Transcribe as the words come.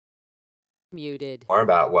Muted. More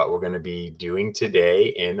about what we're going to be doing today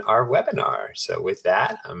in our webinar. So with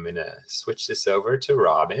that, I'm going to switch this over to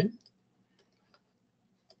Robyn.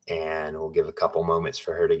 And we'll give a couple moments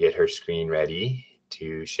for her to get her screen ready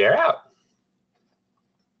to share out.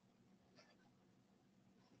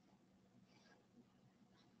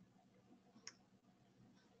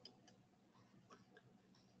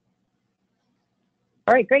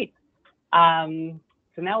 All right, great.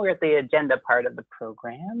 So now we're at the agenda part of the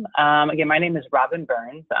program. Again, my name is Robyn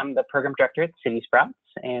Burns. I'm the program director at CitySprouts,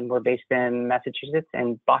 and we're based in Massachusetts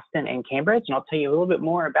and Boston and Cambridge. And I'll tell you a little bit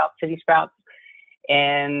more about CitySprouts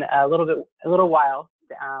in a little while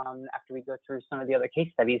after we go through some of the other case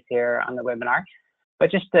studies here on the webinar.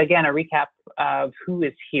 But just again, a recap of who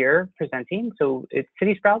is here presenting. So it's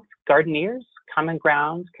CitySprouts, Gardeneers, Common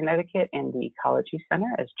Grounds, Connecticut, and the Ecology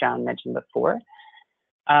Center, as John mentioned before.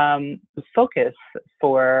 The focus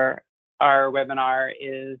for our webinar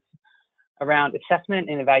is around assessment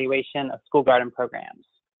and evaluation of school garden programs,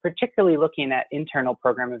 particularly looking at internal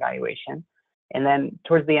program evaluation. And then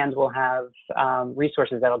towards the end, we'll have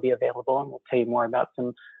resources that'll be available, and we'll tell you more about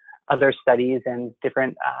some other studies and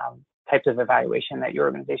different types of evaluation that your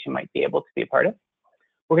organization might be able to be a part of.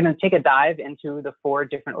 We're going to take a dive into the 4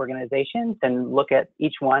 different organizations and look at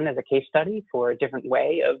each one as a case study for a different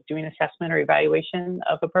way of doing assessment or evaluation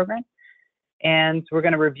of a program. And we're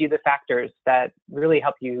going to review the factors that really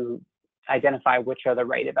help you identify which are the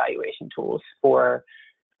right evaluation tools for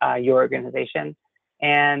your organization.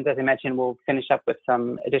 And as I mentioned, we'll finish up with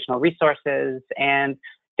some additional resources, and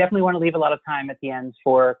definitely want to leave a lot of time at the end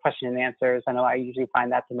for question and answers. I know I usually find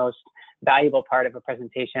that the most valuable part of a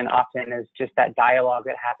presentation often is just that dialogue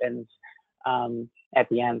that happens at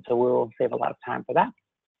the end. So we'll save a lot of time for that.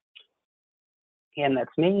 And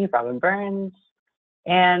that's me, Robyn Burns.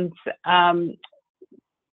 And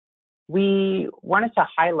we wanted to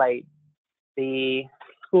highlight the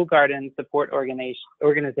School Garden Support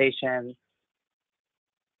Organization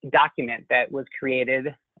document that was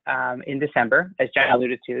created in December, as John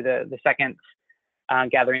alluded to. The second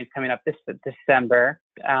gathering is coming up this December,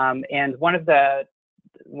 and one of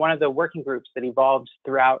the working groups that evolved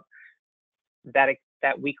throughout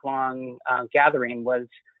that week-long gathering was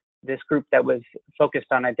this group that was focused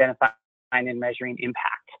on identifying and measuring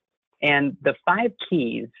impact. And the 5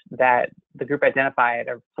 keys that the group identified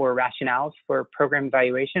for rationales for program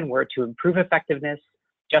evaluation were to improve effectiveness,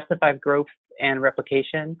 justify growth and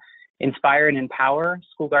replication, inspire and empower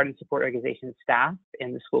school garden support organization staff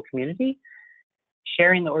in the school community,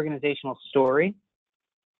 sharing the organizational story,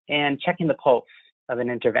 and checking the pulse of an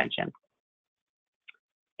intervention.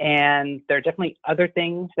 And there are definitely other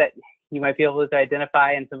things that you might be able to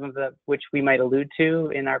identify, and some of which we might allude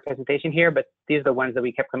to in our presentation here, but these are the ones that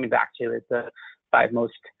we kept coming back to as the 5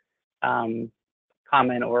 most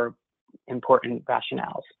common or important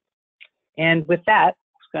rationales. And with that,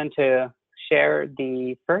 I'm going to share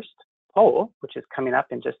the first poll, which is coming up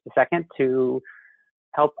in just a second, to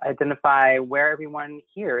help identify where everyone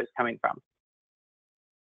here is coming from.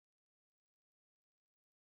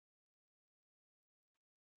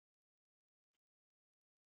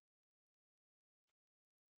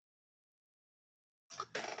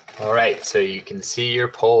 All right, so you can see your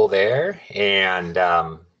poll there, and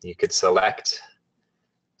you could select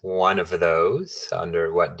one of those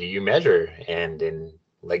under what do you measure, and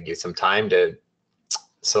give you some time to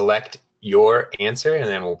select your answer, and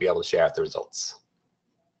then we'll be able to share out the results.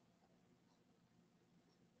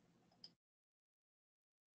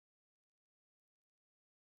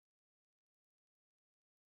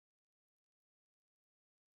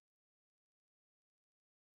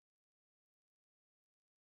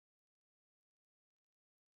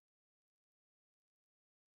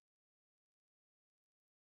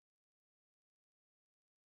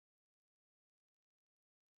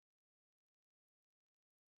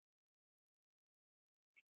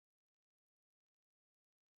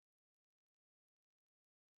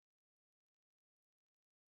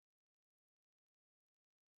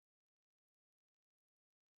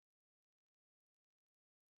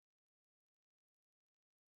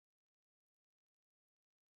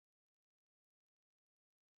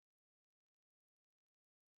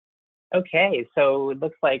 Okay, so it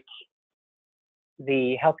looks like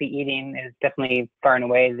the healthy eating is definitely far and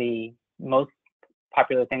away the most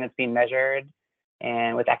popular thing that's being measured,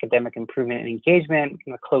 and with academic improvement and engagement,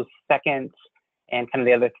 a close second, and kind of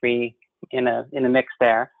the other 3 in a mix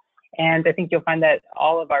there. And I think you'll find that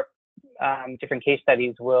all of our different case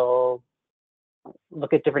studies will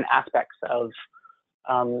look at different aspects of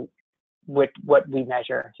what we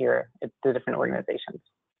measure here at the different organizations.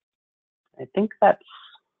 I think that's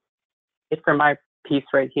it for my piece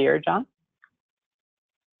right here, John.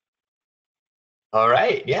 All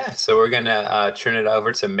right, yeah. So we're gonna turn it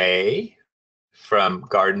over to May from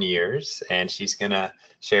Gardeneers, and she's gonna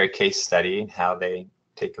share a case study and how they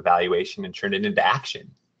take evaluation and turn it into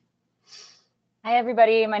action. Hi,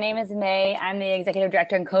 everybody. My name is May. I'm the executive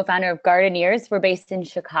director and co-founder of Gardeneers. We're based in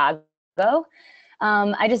Chicago.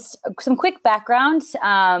 Some quick background.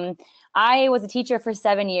 I was a teacher for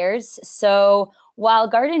 7 years. So while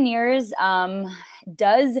Gardeneers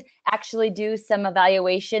does actually do some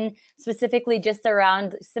evaluation, specifically just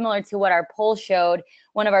around similar to what our poll showed,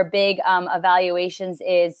 one of our big evaluations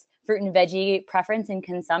is fruit and veggie preference and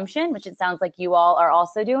consumption, which it sounds like you all are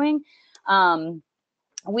also doing.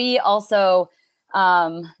 We also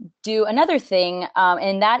do another thing,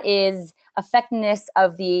 and that is effectiveness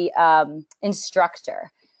of the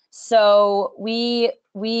instructor. So we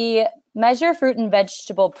measure fruit and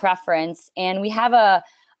vegetable preference, and we have a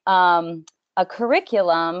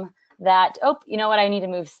curriculum that, oh, you know what, I need to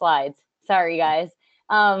move slides. Sorry, guys.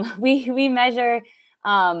 We measure,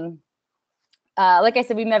 like I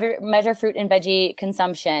said, we measure fruit and veggie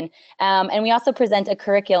consumption. And we also present a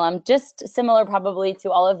curriculum, just similar probably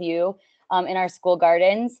to all of you in our school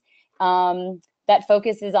gardens, that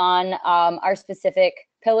focuses on our specific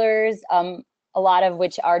pillars, a lot of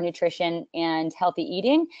which are nutrition and healthy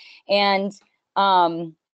eating. And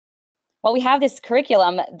while we have this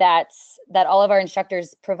curriculum that all of our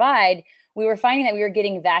instructors provide, we were finding that we were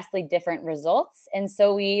getting vastly different results. And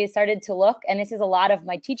so we started to look, and this is a lot of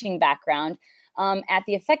my teaching background, at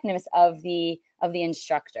the effectiveness of the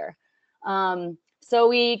instructor. So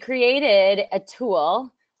we created a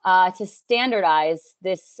tool to standardize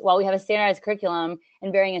this. While we have a standardized curriculum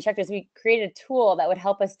and varying instructors, we created a tool that would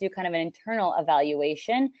help us do kind of an internal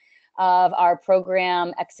evaluation of our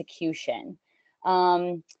program execution.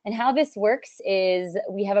 And how this works is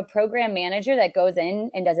we have a program manager that goes in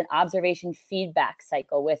and does an observation feedback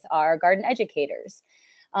cycle with our garden educators.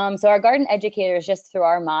 So our garden educators, just through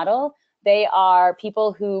our model, they are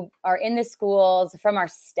people who are in the schools from our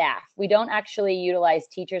staff. We don't actually utilize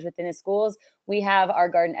teachers within the schools. We have our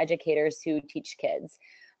garden educators who teach kids.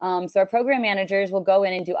 So our program managers will go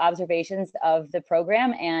in and do observations of the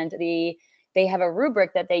program, and they have a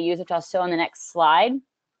rubric that they use, which I'll show on the next slide,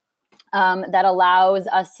 that allows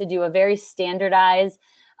us to do a very standardized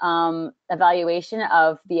evaluation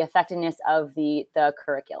of the effectiveness of the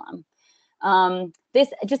curriculum. This,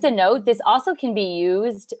 just a note, this also can be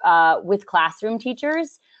used with classroom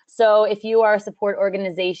teachers. So if you are a support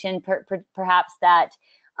organization, perhaps that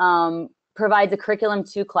provides a curriculum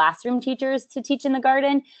to classroom teachers to teach in the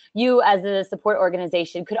garden, you as a support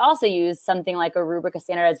organization could also use something like a rubric, a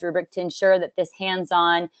standardized rubric, to ensure that this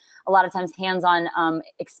hands-on, a lot of times hands-on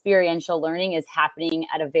experiential learning is happening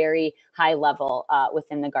at a very high level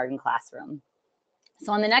within the garden classroom.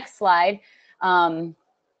 So on the next slide,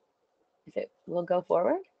 if it will go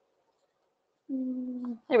forward.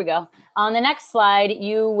 There we go. On the next slide,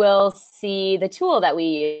 you will see the tool that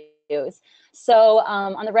we use. So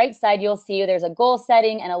on the right side, you'll see there's a goal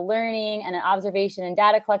setting and a learning and an observation and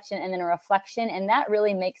data collection and then a reflection. And that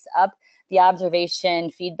really makes up the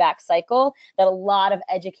observation feedback cycle that a lot of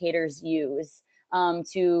educators use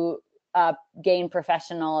to gain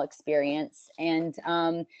professional experience. And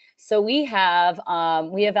so we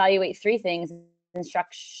evaluate 3 things: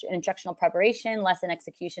 instructional preparation, lesson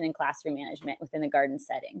execution, and classroom management within the garden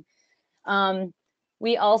setting.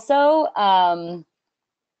 We also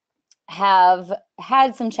have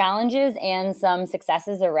had some challenges and some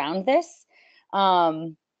successes around this.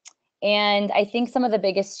 And I think some of the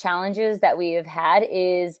biggest challenges that we have had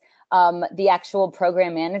is the actual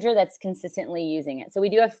program manager that's consistently using it. So we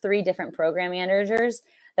do have 3 different program managers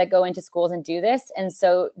that go into schools and do this. And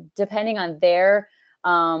so depending on their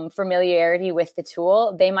familiarity with the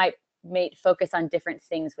tool, they might focus on different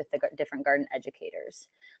things with the different garden educators.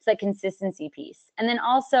 So that consistency piece. And then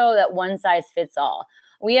also that one size fits all.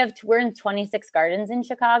 We're in 26 gardens in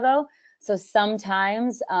Chicago. So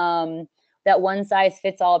sometimes that one size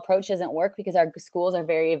fits all approach doesn't work because our schools are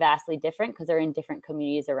very vastly different because they're in different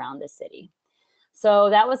communities around the city.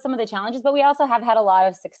 So that was some of the challenges, but we also have had a lot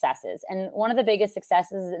of successes. And one of the biggest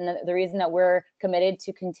successes, and the reason that we're committed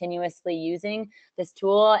to continuously using this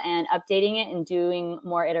tool and updating it and doing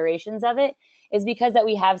more iterations of it, is because that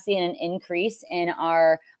we have seen an increase in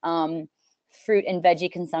our fruit and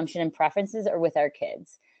veggie consumption and preferences or with our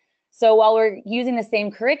kids. So while we're using the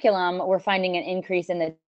same curriculum, we're finding an increase in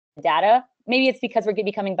the data. Maybe it's because we're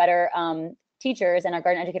becoming better teachers and our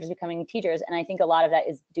garden educators becoming teachers. And I think a lot of that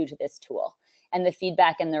is due to this tool and the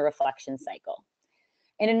feedback and the reflection cycle.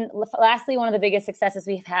 And then lastly, one of the biggest successes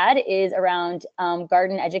we've had is around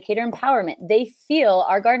garden educator empowerment.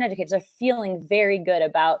 Our garden educators are feeling very good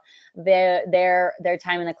about their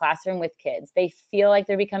time in the classroom with kids. They feel like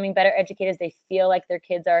they're becoming better educators. They feel like their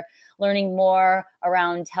kids are learning more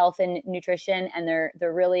around health and nutrition, and they're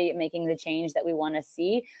really making the change that we want to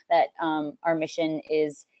see, that our mission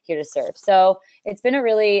is here to serve. So it's been a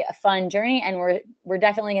really fun journey, and we're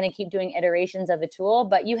definitely going to keep doing iterations of the tool.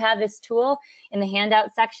 But you have this tool in the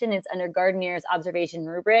handout section. It's under Gardeneers observation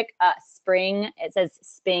rubric. Spring, it says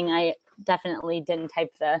Sping. I definitely didn't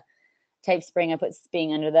type Spring. I put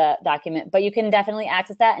Sping under the document, but you can definitely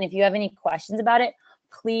access that. And if you have any questions about it,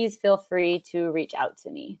 please feel free to reach out to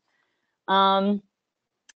me. So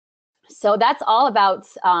that's all about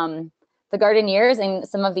the Gardeneers and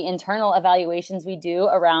some of the internal evaluations we do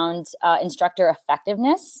around instructor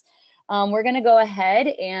effectiveness. We're going to go ahead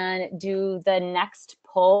and do the next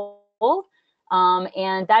poll,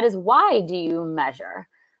 and that is, why do you measure?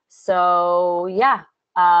 So yeah,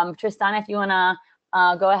 Tristana, if you want to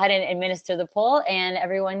go ahead and administer the poll, and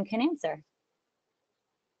everyone can answer.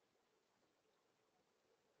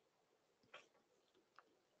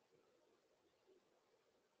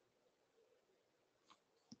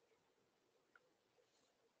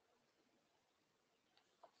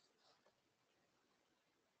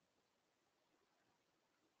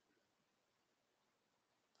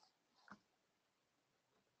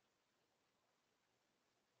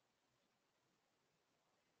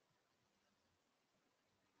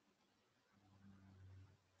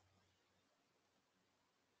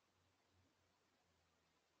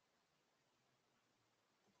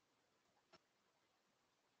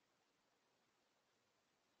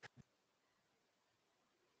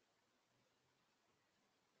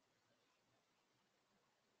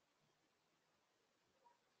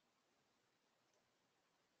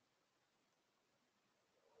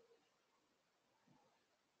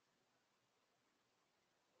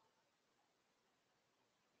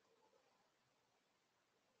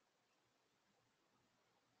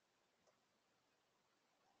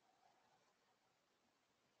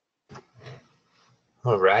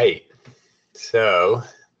 All right. So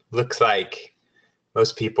looks like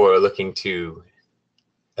most people are looking to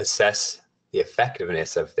assess the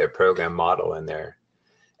effectiveness of their program model and their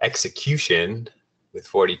execution with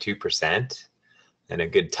 42%, and a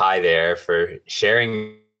good tie there for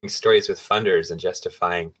sharing stories with funders and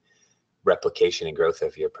justifying replication and growth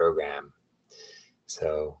of your program.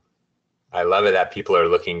 So I love it that people are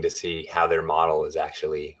looking to see how their model is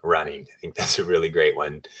actually running. I think that's a really great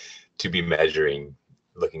one to be measuring,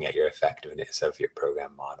 looking at your effectiveness of your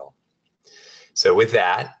program model. So with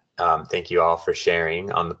that, thank you all for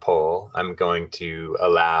sharing on the poll. I'm going to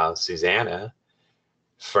allow Suzannah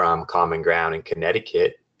from Common Ground in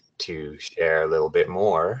Connecticut to share a little bit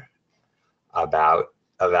more about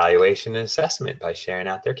evaluation and assessment by sharing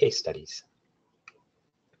out their case studies.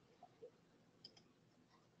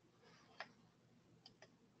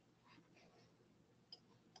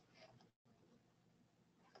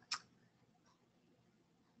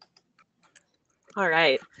 All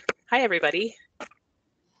right. Hi, everybody.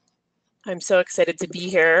 I'm so excited to be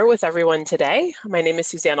here with everyone today. My name is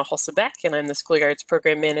Suzannah Holsenbeck, and I'm the Schoolyards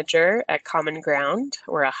Program Manager at Common Ground.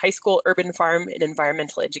 We're a high school urban farm and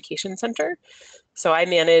environmental education center. So I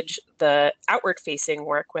manage the outward-facing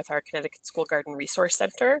work with our Connecticut School Garden Resource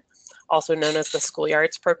Center, also known as the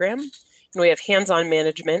Schoolyards Program. And we have hands-on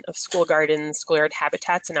management of school gardens, schoolyard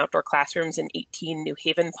habitats, and outdoor classrooms in 18 New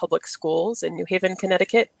Haven public schools in New Haven,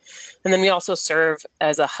 Connecticut. And then we also serve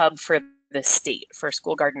as a hub for the state for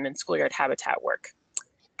school garden and schoolyard habitat work.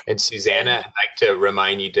 And Suzannah, I'd like to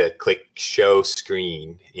remind you to click show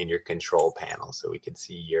screen in your control panel so we can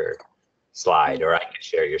see your slide, or I can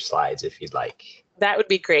share your slides if you'd like. That would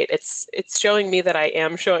be great. It's showing me that I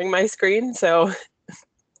am showing my screen, so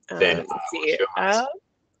Then let's see.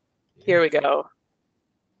 Here we go.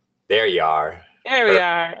 There you are. There we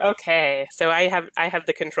are. Okay, so I have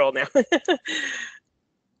the control now.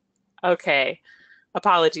 Okay,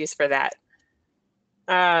 apologies for that.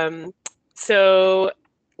 So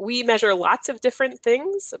we measure lots of different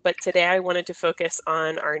things, but today I wanted to focus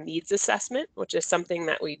on our needs assessment, which is something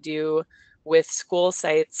that we do with school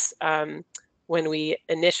sites when we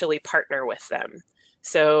initially partner with them.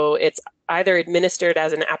 So it's either administered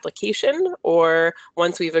as an application, or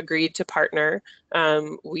once we've agreed to partner,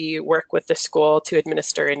 we work with the school to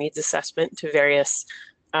administer a needs assessment to various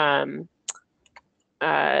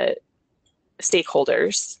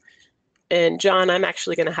stakeholders. And John, I'm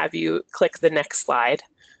actually going to have you click the next slide.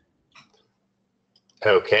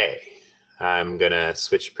 Okay, I'm going to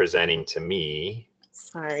switch presenting to me.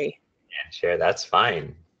 Sorry. can't share, that's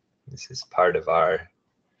fine. This is part of our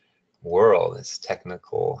world, it's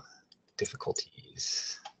technical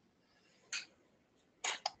difficulties.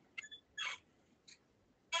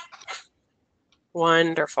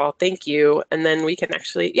 Wonderful, thank you. And then we can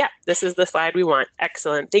actually, yeah, this is the slide we want.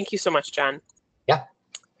 Excellent, thank you so much, John. Yeah.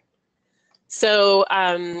 So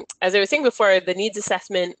as I was saying before, the needs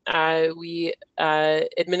assessment we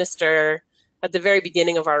administer at the very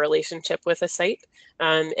beginning of our relationship with a site.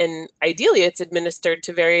 And ideally, it's administered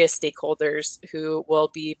to various stakeholders who will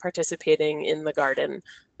be participating in the garden.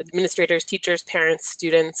 Administrators, teachers, parents,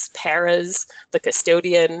 students, paras, the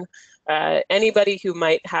custodian, anybody who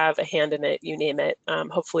might have a hand in it, you name it.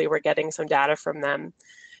 Hopefully we're getting some data from them.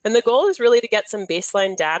 And the goal is really to get some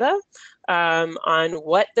baseline data on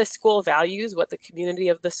what the school values, what the community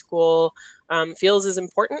of the school feels is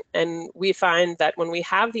important. And we find that when we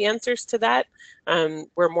have the answers to that,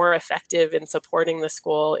 we're more effective in supporting the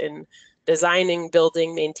school in designing,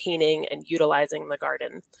 building, maintaining, and utilizing the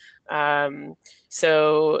garden.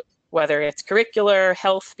 So whether it's curricular,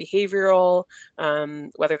 health, behavioral,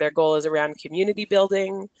 whether their goal is around community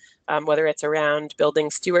building, whether it's around building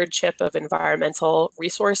stewardship of environmental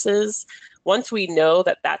resources. Once we know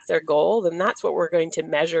that that's their goal, then that's what we're going to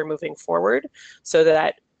measure moving forward so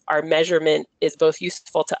that our measurement is both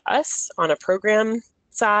useful to us on a program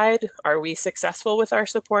side, are we successful with our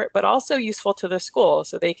support, but also useful to the school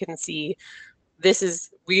so they can see this is,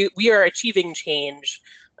 we are achieving change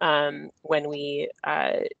when we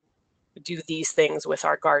do these things with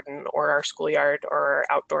our garden or our schoolyard or our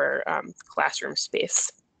outdoor classroom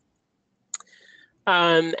space.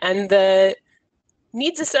 And the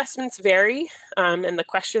needs assessments vary, and the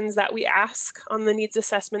questions that we ask on the needs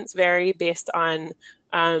assessments vary based on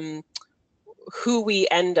who we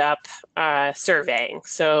end up surveying.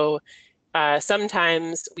 So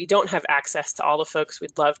sometimes we don't have access to all the folks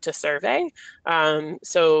we'd love to survey.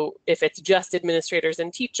 So if it's just administrators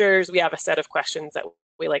and teachers, we have a set of questions that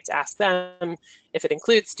we like to ask them. If it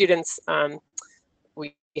includes students,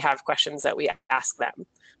 we have questions that we ask them.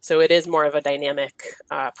 So it is more of a dynamic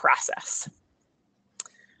process.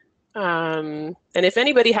 And if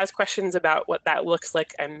anybody has questions about what that looks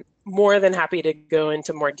like, I'm more than happy to go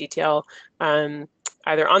into more detail,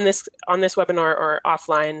 either on this webinar or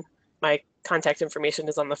offline. My contact information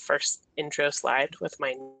is on the first intro slide with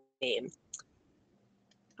my name.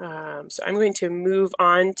 So I'm going to move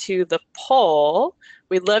on to the poll.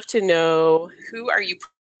 We'd love to know, who are you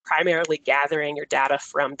primarily gathering your data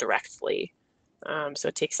from directly? So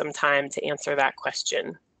take some time to answer that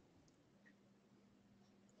question.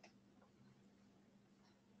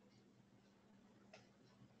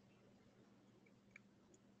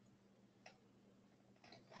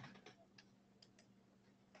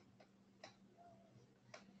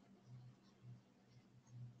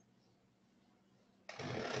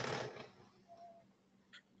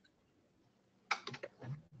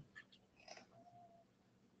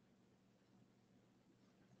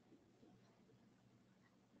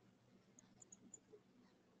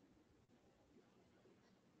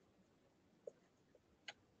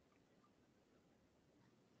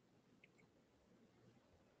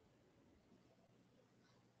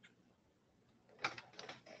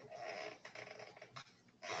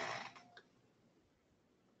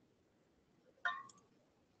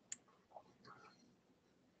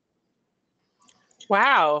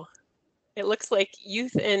 Wow, it looks like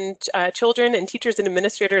youth and children and teachers and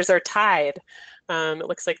administrators are tied. It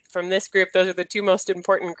looks like from this group, those are the two most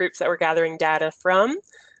important groups that we're gathering data from.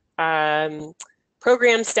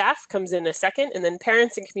 Program staff comes in a second, and then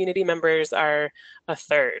parents and community members are a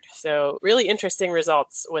third. So really interesting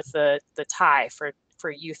results with the tie for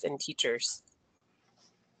youth and teachers.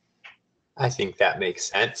 I think that makes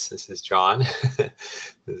sense. This is John.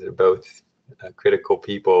 These are both critical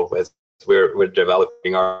people as we're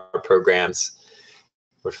developing our programs.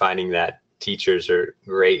 We're finding that teachers are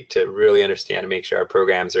great to really understand and make sure our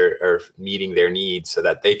programs are meeting their needs so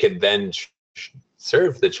that they can then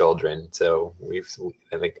serve the children. So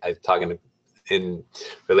I think I'm talking in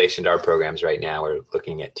relation to our programs right now, we're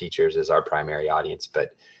looking at teachers as our primary audience,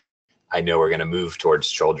 but I know we're going to move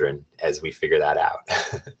towards children as we figure that out.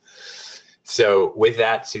 So with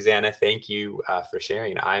that, Suzannah, thank you for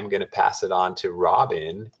sharing. I'm going to pass it on to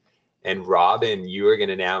Robyn. And Robyn, you are going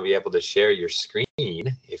to now be able to share your screen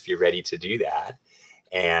if you're ready to do that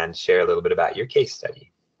and share a little bit about your case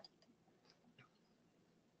study.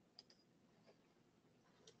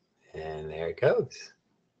 And there it goes.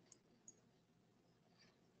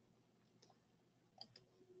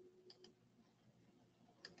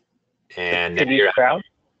 And CitySprouts.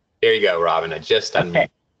 there you go, Robyn. I just unmuted. Okay.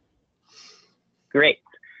 Great.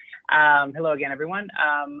 Hello again, everyone.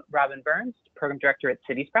 Robyn Burns, Program Director at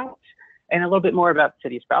CitySprouts. And a little bit more about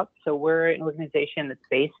CitySprouts. So we're an organization that's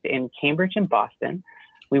based in Cambridge and Boston.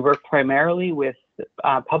 We work primarily with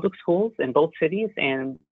public schools in both cities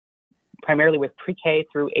and primarily with pre-K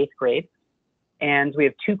through 8th grade. And we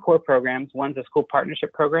have two core programs. One's a school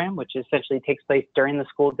partnership program, which essentially takes place during the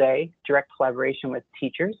school day, direct collaboration with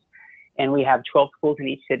teachers. And we have 12 schools in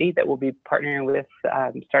each city that we'll be partnering with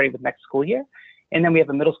starting with next school year. And then we have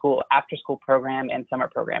a middle school after school program and summer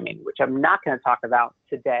programming, which I'm not going to talk about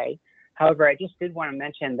today. However, I just did want to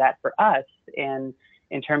mention that for us, and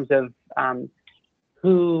in terms of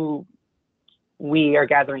who we are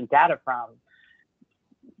gathering data from,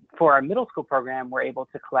 for our middle school program, we're able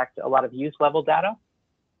to collect a lot of youth level data.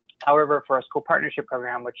 However, for our school partnership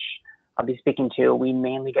program, which I'll be speaking to, we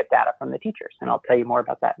mainly get data from the teachers, and I'll tell you more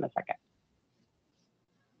about that in a second.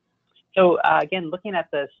 So again, looking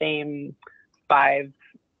at the same 5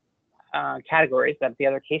 categories that the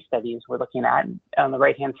other case studies we're looking at on the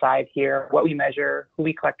right-hand side here, what we measure, who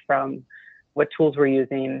we collect from, what tools we're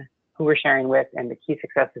using, who we're sharing with, and the key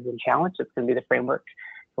successes and challenge. It's going to be the framework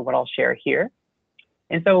for what I'll share here.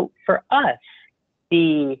 And so for us,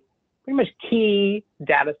 the pretty much key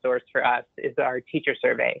data source for us is our teacher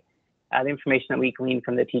survey, the information that we glean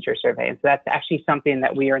from the teacher survey. And so that's actually something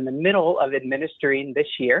that we are in the middle of administering this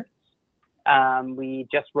year. We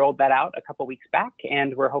just rolled that out a couple weeks back,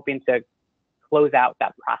 and we're hoping to close out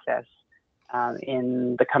that process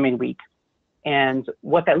in the coming week. And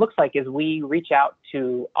what that looks like is we reach out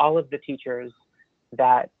to all of the teachers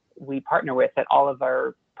that we partner with at all of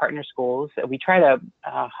our partner schools. We try to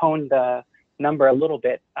hone the number a little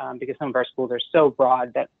bit because some of our schools are so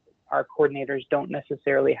broad that our coordinators don't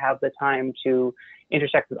necessarily have the time to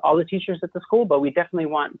intersect with all the teachers at the school, but we definitely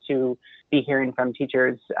want to be hearing from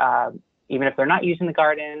teachers even if they're not using the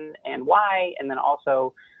garden, and why. And then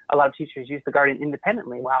also a lot of teachers use the garden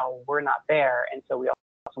independently while we're not there. And so we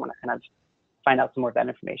also want to kind of find out some more of that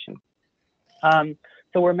information.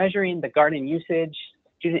 So we're measuring the garden usage,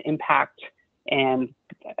 student impact, and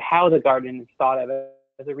how the garden is thought of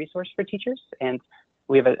as a resource for teachers. And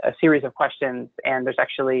we have a series of questions, and there's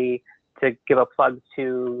actually, to give a plug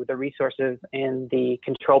to the resources in the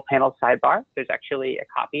control panel sidebar, there's actually a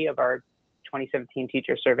copy of our 2017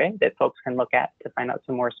 teacher survey that folks can look at to find out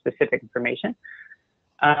some more specific information.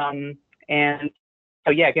 And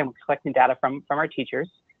so yeah, again, we're collecting data from our teachers,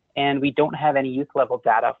 and we don't have any youth level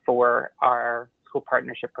data for our school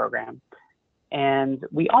partnership program. And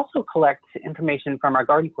we also collect information from our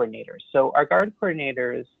garden coordinators. So our garden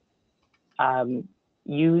coordinators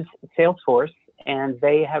use Salesforce, and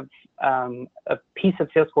they have a piece of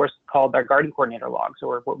Salesforce called our garden coordinator logs,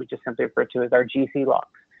 or what we just simply refer to as our GC logs.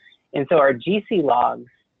 And so our GC logs,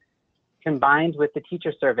 combined with the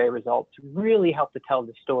teacher survey results, really help to tell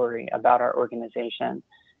the story about our organization.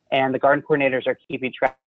 And the garden coordinators are keeping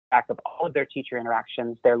track of all of their teacher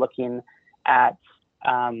interactions. They're looking at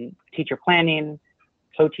teacher planning,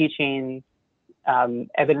 co-teaching,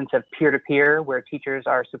 evidence of peer-to-peer, where teachers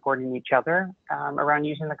are supporting each other around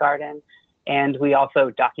using the garden. And we also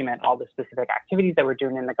document all the specific activities that we're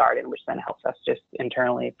doing in the garden, which then helps us just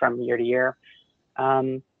internally from year to year.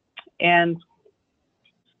 And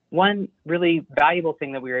one really valuable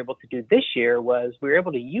thing that we were able to do this year was we were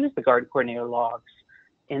able to use the garden coordinator logs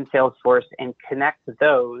in Salesforce and connect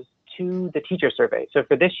those to the teacher survey. So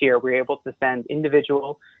for this year, we were able to send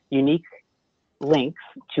individual unique links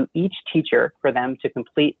to each teacher for them to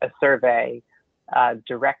complete a survey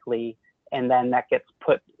directly, and then that gets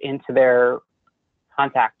put into their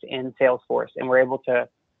contact in Salesforce, and we're able to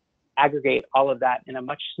aggregate all of that in a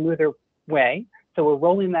much smoother way. So we're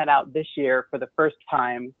rolling that out this year for the first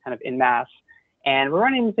time, kind of en masse, and we're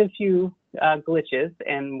running into a few glitches,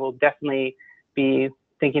 and we'll definitely be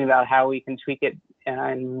thinking about how we can tweak it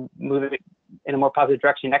and move it in a more positive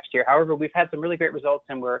direction next year. However, we've had some really great results,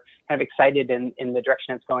 and we're kind of excited in the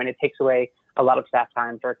direction it's going. It takes away a lot of staff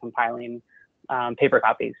time for compiling paper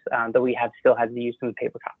copies, though we have still had to use some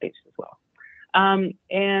paper copies as well.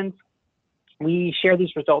 And we share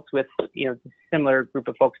these results with a similar group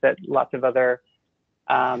of folks that lots of other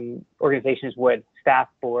organizations would, staff,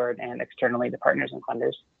 board, and externally the partners and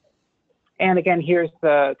funders. And again, here's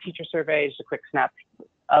the teacher survey, just a quick snap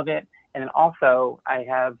of it. And then also I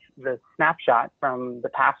have the snapshot from the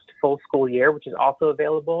past full school year, which is also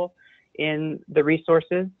available in the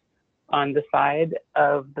resources on the side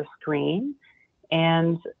of the screen.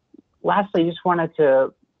 And lastly, just wanted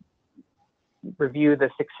to review the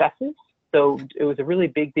successes. So it was a really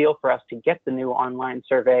big deal for us to get the new online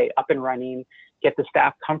survey up and running, get the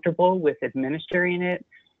staff comfortable with administering it.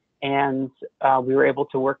 And we were able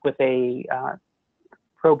to work with a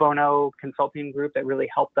pro bono consulting group that really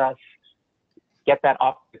helped us get that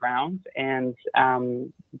off the ground and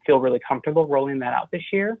feel really comfortable rolling that out this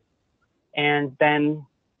year. And then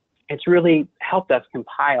it's really helped us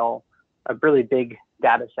compile a really big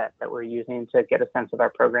data set that we're using to get a sense of our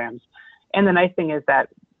programs. And the nice thing is that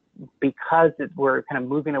because we're kind of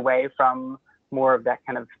moving away from more of that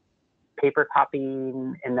kind of paper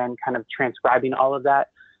copying and then kind of transcribing all of that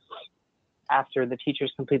after the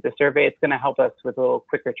teachers complete the survey, it's going to help us with a little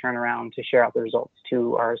quicker turnaround to share out the results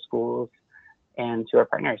to our schools and to our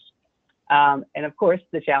partners. And of course,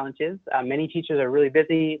 the challenge is many teachers are really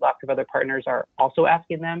busy. Lots of other partners are also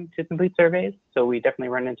asking them to complete surveys. So we definitely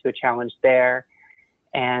run into a challenge there.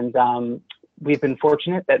 And we've been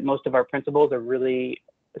fortunate that most of our principals are really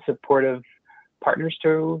supportive partners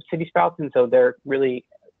to CitySprouts. And so they're really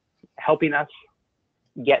helping us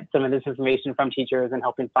get some of this information from teachers and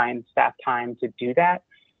helping find staff time to do that.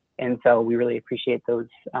 And so we really appreciate those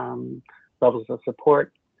levels of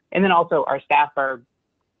support. And then also our staff are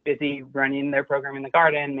busy running their program in the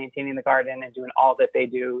garden, maintaining the garden, and doing all that they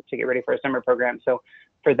do to get ready for a summer program. So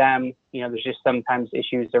for them, you know, there's just sometimes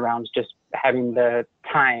issues around just having the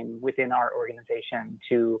time within our organization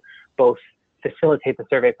to both facilitate the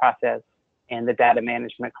survey process and the data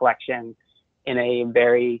management collection in a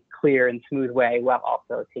very clear and smooth way, while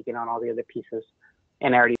also taking on all the other pieces.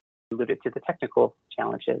 And I already alluded to the technical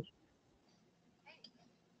challenges.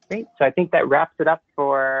 Great, so I think that wraps it up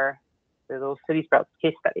for the little CitySprouts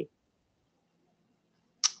case study.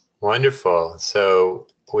 Wonderful. So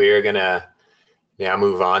we're gonna now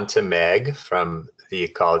move on to Meg from the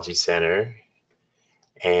Ecology Center.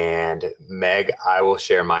 And Meg, I will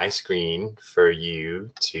share my screen for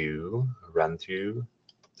you to run through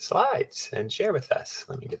slides and share with us.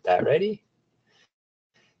 Let me get that ready.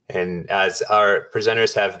 And as our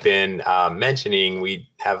presenters have been mentioning, we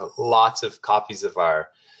have lots of copies of our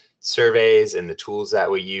surveys and the tools that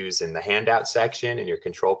we use in the handout section in your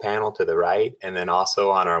control panel to the right. And then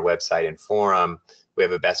also on our website and forum, we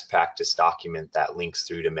have a best practice document that links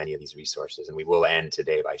through to many of these resources. And we will end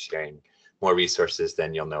today by sharing more resources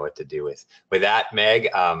than you'll know what to do with. With that, Meg,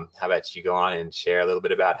 how about you go on and share a little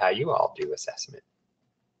bit about how you all do assessment?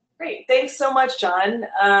 Great, thanks so much, John.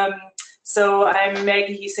 So I'm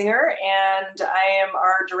Meg Hiesinger, and I am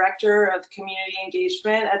our Director of Community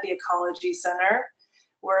Engagement at the Ecology Center.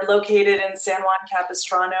 We're located in San Juan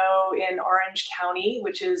Capistrano in Orange County,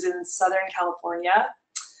 which is in Southern California,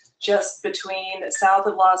 just between south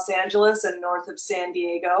of Los Angeles and north of San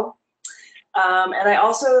Diego. And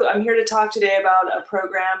I'm here to talk today about a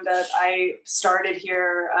program that I started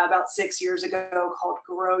here about 6 years ago called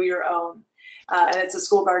Grow Your Own. And it's a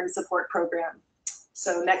school garden support program.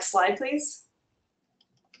 So next slide, please.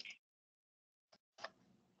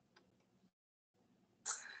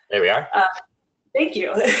 There we are. Thank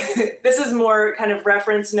you. This is more kind of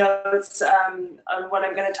reference notes on what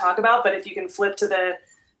I'm going to talk about, but if you can flip to the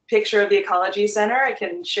picture of the Ecology Center, I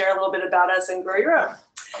can share a little bit about us and Grow Your Own.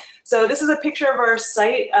 So this is a picture of our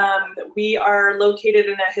site. We are located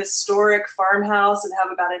in a historic farmhouse and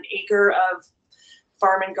have about an acre of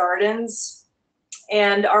farm and gardens.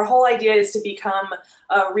 And our whole idea is to become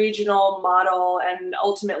a regional model and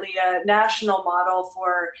ultimately a national model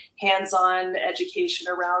for hands-on education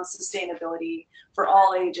around sustainability for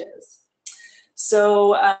all ages.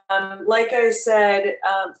 So like I said,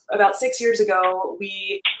 about 6 years ago,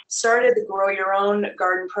 we started the Grow Your Own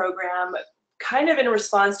garden program kind of in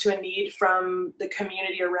response to a need from the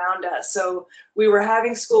community around us. So we were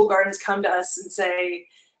having school gardens come to us and say,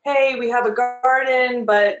 hey, we have a garden,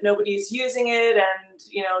 but nobody's using it, and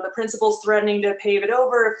you know the principal's threatening to pave it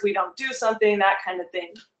over if we don't do something, that kind of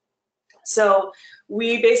thing. So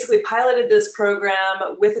we basically piloted this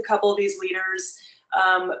program with a couple of these leaders.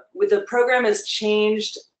 The program has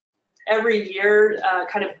changed every year,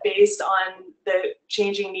 kind of based on the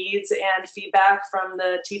changing needs and feedback from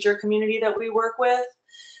the teacher community that we work with.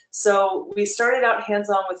 So we started out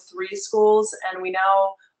hands-on with 3 schools, and we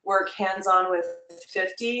now work hands-on with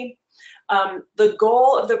 50. The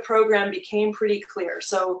goal of the program became pretty clear.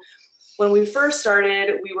 So when we first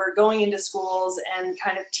started, we were going into schools and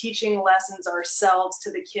kind of teaching lessons ourselves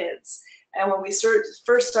to the kids. And when we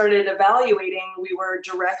first started evaluating, we were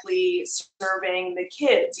directly surveying the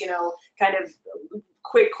kids, you know, kind of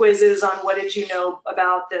quick quizzes on what did you know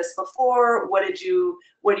about this before, what do you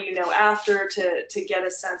know after, to get a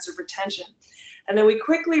sense of retention. And then we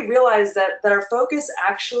quickly realized that our focus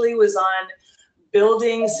actually was on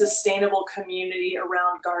building sustainable community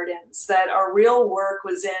around gardens, that our real work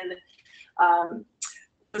was in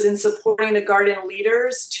in supporting the garden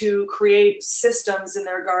leaders to create systems in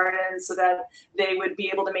their gardens so that they would be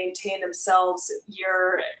able to maintain themselves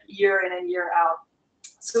year in and year out.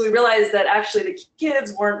 So we realized that actually the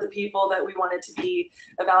kids weren't the people that we wanted to be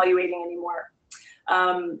evaluating anymore.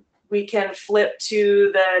 We can flip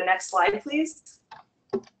to the next slide, please.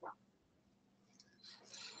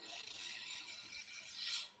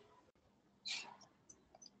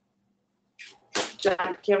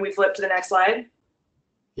 John, can we flip to the next slide?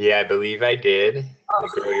 Yeah, I believe I did. Oh.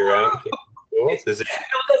 Grow your own. Cool. It doesn't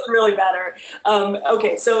really matter.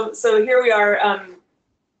 Okay, so here we are.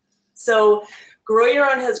 So Grow Your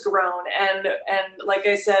Own has grown, and like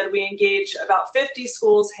I said, we engage about 50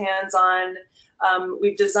 schools hands-on.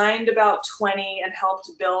 We've designed about 20 and helped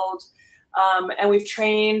build, and we've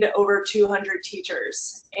trained over 200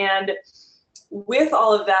 teachers. And with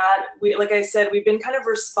all of that, like I said, we've been kind of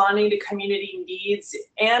responding to community needs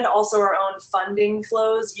and also our own funding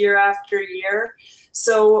flows year after year.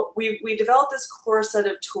 So we developed this core set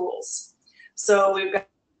of tools. So we've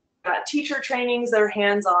got teacher trainings that are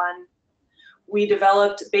hands-on. We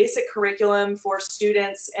developed basic curriculum for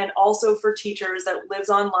students and also for teachers that lives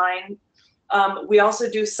online. We also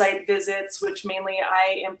do site visits, which mainly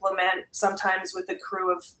I implement sometimes with a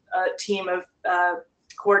crew of team of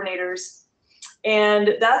coordinators.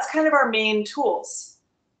 And that's kind of our main tools.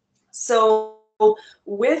 So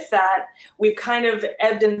with that, we've kind of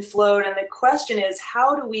ebbed and flowed. And the question is,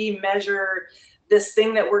 how do we measure this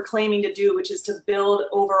thing that we're claiming to do, which is to build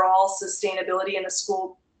overall sustainability in a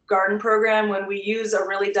school garden program, when we use a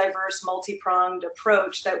really diverse, multi-pronged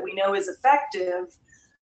approach that we know is effective?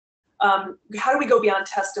 How do we go beyond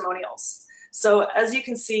testimonials? So as you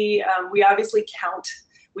can see, we obviously count.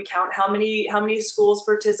 We count how many schools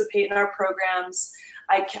participate in our programs.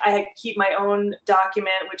 I keep my own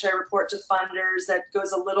document, which I report to funders, that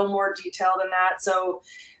goes a little more detail than that. So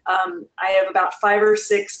I have about 5 or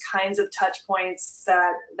 6 kinds of touch points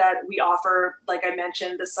that we offer. Like I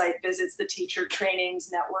mentioned, the site visits, the teacher trainings,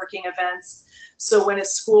 networking events. So when a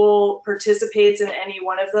school participates in any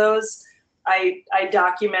one of those, I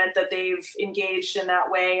document that they've engaged in that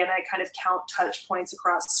way, and I kind of count touch points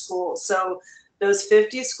across schools. So those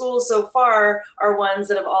 50 schools so far are ones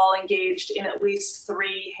that have all engaged in at least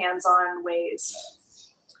 3 hands-on ways.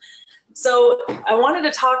 So I wanted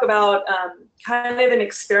to talk about kind of an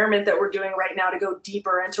experiment that we're doing right now to go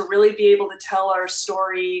deeper and to really be able to tell our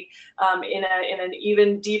story in an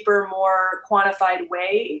even deeper, more quantified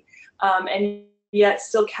way, and yet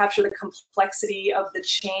still capture the complexity of the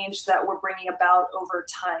change that we're bringing about over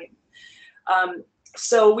time.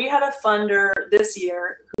 So we had a funder this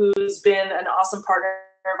year who's been an awesome partner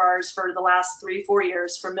of ours for the last 3-4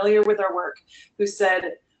 years, familiar with our work, who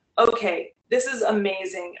said, okay, this is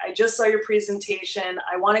amazing. I just saw your presentation.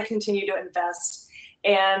 I want to continue to invest.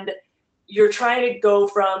 And you're trying to go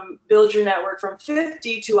from build your network from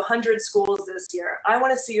 50 to 100 schools this year. I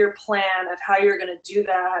want to see your plan of how you're going to do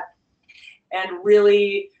that and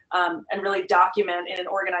really document in an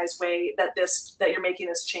organized way that you're making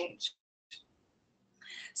this change.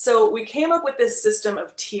 So we came up with this system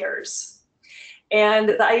of tiers. And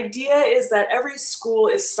the idea is that every school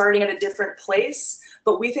is starting at a different place,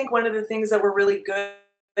 but we think one of the things that we're really good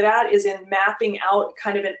at is in mapping out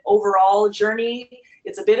kind of an overall journey.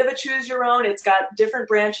 It's a bit of a choose your own. It's got different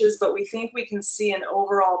branches, but we think we can see an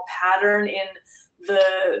overall pattern in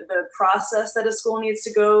the process that a school needs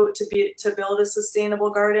to go to build a sustainable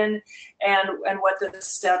garden and what the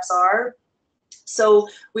steps are. So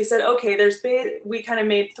we said, okay, we kind of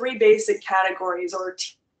made 3 basic categories, or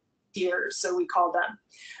tiers, so we called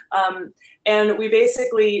them. And we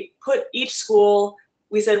basically put each school,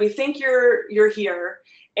 we said, we think you're here,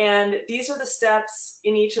 and these are the steps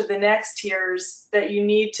in each of the next tiers that you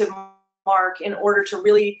need to mark in order to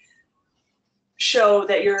really show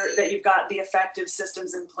that you've got the effective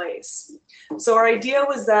systems in place. So our idea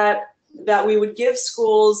was that we would give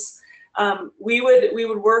schools, we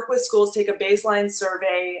would work with schools, take a baseline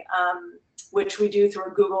survey, which we do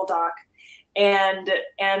through a Google Doc, and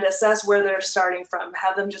assess where they're starting from,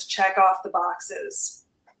 have them just check off the boxes.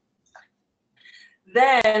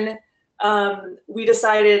 Then we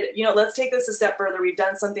decided, let's take this a step further. We've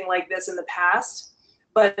done something like this in the past,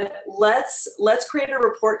 but let's create a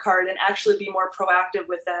report card and actually be more proactive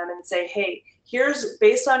with them and say, hey, here's,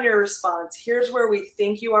 based on your response, here's where we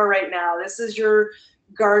think you are right now. This is your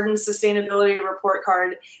garden sustainability report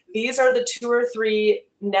card. These are the 2 or 3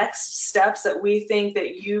 next steps that we think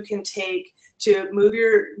that you can take to move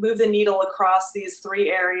the needle across these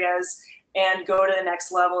 3 areas and go to the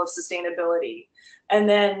next level of sustainability. And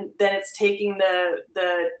then it's taking the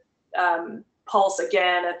pulse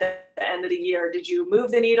again at the end of the year. Did you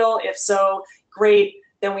move the needle? If so, great.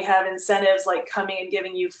 Then we have incentives like coming and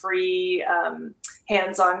giving you free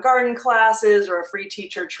hands-on garden classes or a free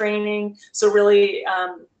teacher training. So really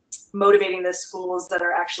motivating the schools that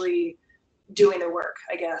are actually doing the work,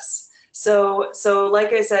 I guess. So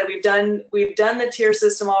like I said, we've done the tier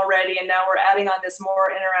system already, and now we're adding on this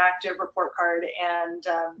more interactive report card, and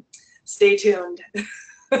stay tuned.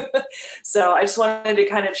 So I just wanted to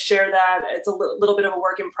kind of share that. It's a little bit of a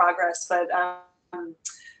work in progress, but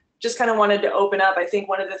just kind of wanted to open up. I think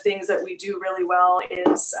one of the things that we do really well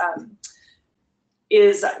is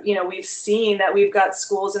we've seen that we've got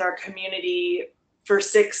schools in our community for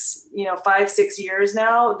 5, 6 years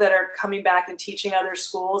now that are coming back and teaching other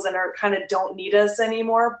schools and are kind of don't need us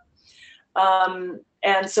anymore.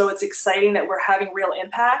 And so it's exciting that we're having real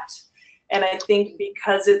impact. And I think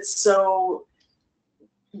because it's so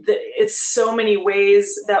many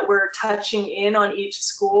ways that we're touching in on each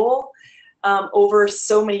school over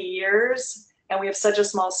so many years, and we have such a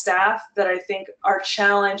small staff, that I think our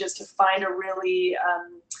challenge is to find a really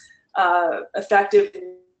effective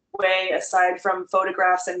way, aside from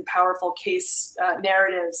photographs and powerful case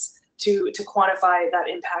narratives, to quantify that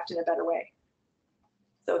impact in a better way.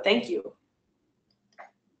 So thank you.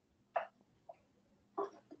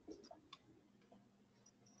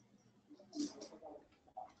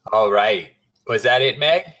 All right. Was that it,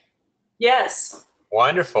 Meg? Yes.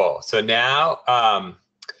 Wonderful. So now,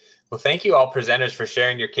 well, thank you all presenters for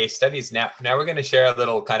sharing your case studies. Now we're going to share a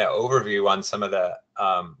little kind of overview on some of the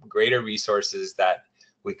greater resources that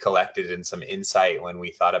we collected and some insight when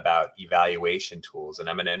we thought about evaluation tools. And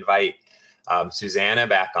I'm going to invite Suzannah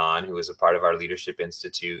back on, who was a part of our Leadership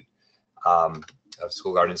Institute, of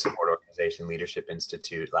School Garden Support Organization Leadership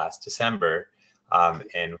Institute last December, and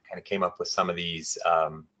kind of came up with some of these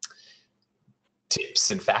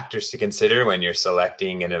tips and factors to consider when you're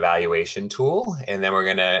selecting an evaluation tool. And then we're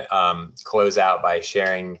going to close out by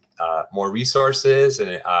sharing more resources.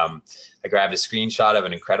 And I grabbed a screenshot of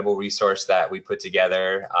an incredible resource that we put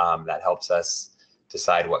together that helps us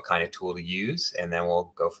decide what kind of tool to use. And then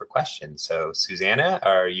we'll go for questions. So Suzannah,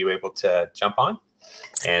 are you able to jump on?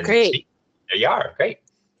 And Great. speak? There you are. Great.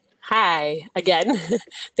 Hi again.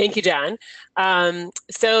 Thank you, John.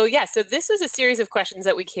 So this was a series of questions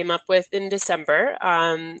that we came up with in December,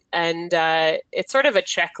 and it's sort of a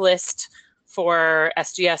checklist for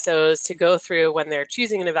SGSOs to go through when they're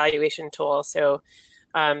choosing an evaluation tool. So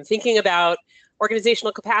thinking about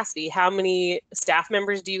organizational capacity, how many staff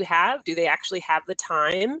members do you have? Do they actually have the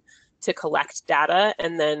time to collect data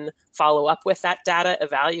and then follow up with that data,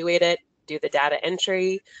 evaluate it, do the data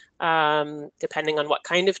entry? Depending on what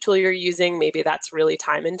kind of tool you're using, maybe that's really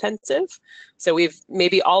time intensive. So we've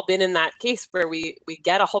maybe all been in that case where we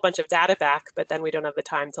get a whole bunch of data back, but then we don't have the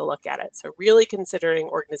time to look at it. So really considering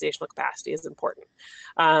organizational capacity is important.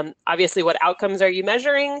 Obviously, what outcomes are you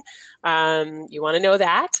measuring? You want to know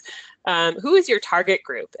that. Who is your target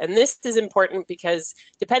group? And this is important because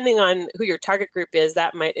depending on who your target group is,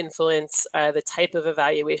 that might influence the type of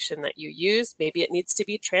evaluation that you use. Maybe it needs to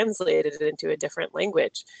be translated into a different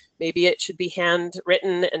language. Maybe it should be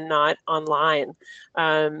handwritten and not online.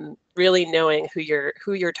 Really knowing who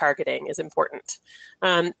you're targeting is important.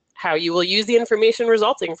 How you will use the information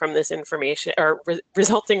resulting from this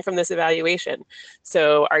resulting from this evaluation.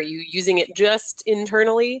 So are you using it just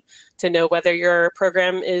internally to know whether your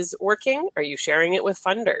program is working? Are you sharing it with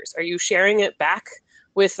funders? Are you sharing it back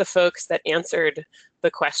with the folks that answered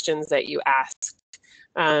the questions that you asked?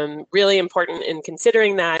 Really important in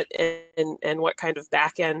considering that and what kind of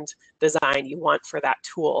back-end design you want for that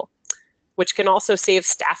tool, which can also save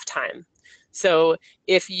staff time. So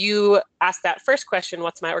if you ask that first question,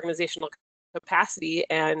 what's my organizational capacity,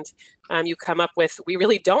 and you come up with, we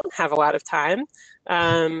really don't have a lot of time,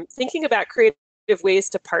 thinking about creative ways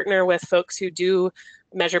to partner with folks who do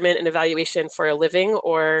measurement and evaluation for a living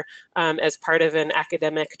or as part of an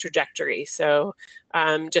academic trajectory. So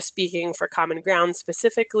just speaking for Common Ground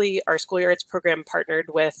specifically, our Schoolyards program partnered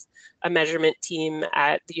with a measurement team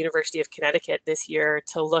at the University of Connecticut this year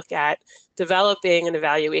to look at developing an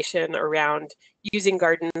evaluation around using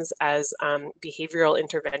gardens as behavioral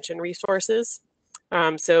intervention resources.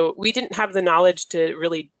 So we didn't have the knowledge to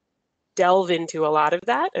really delve into a lot of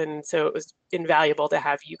that, and so it was invaluable to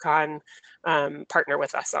have UConn partner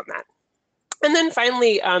with us on that. And then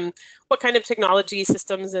finally, what kind of technology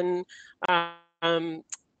systems and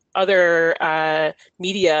other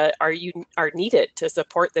media are needed to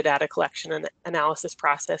support the data collection and analysis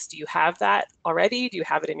process? Do you have that already? Do you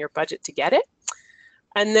have it in your budget to get it?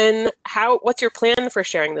 And then what's your plan for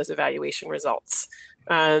sharing those evaluation results?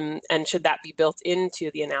 And should that be built into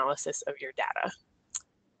the analysis of your data?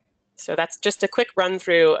 So that's just a quick run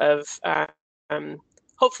through of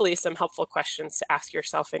hopefully some helpful questions to ask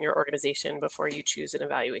yourself and your organization before you choose an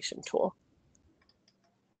evaluation tool.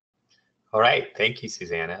 All right, thank you,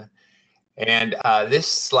 Suzannah. And this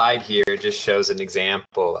slide here just shows an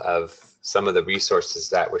example of some of the resources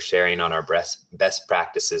that we're sharing on our best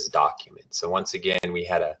practices document. So once again, we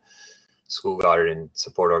had a School Garden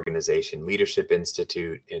Support Organization Leadership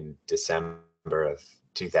Institute in December of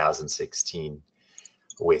 2016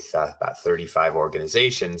 with about 35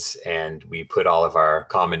 organizations, and we put all of our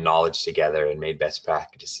common knowledge together and made best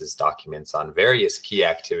practices documents on various key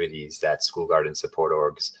activities that School Garden Support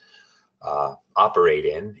Orgs operate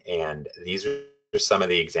in. And these are some of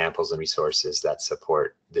the examples and resources that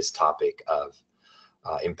support this topic of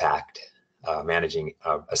impact, managing,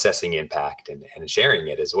 assessing impact and sharing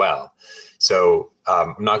it as well. So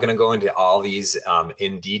I'm not going to go into all these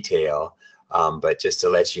in detail, but just to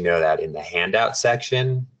let you know that in the handout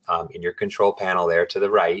section, in your control panel there to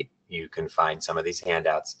the right, you can find some of these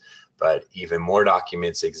handouts, but even more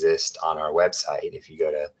documents exist on our website. If you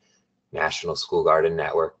go to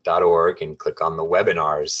nationalschoolgardennetwork.org and click on the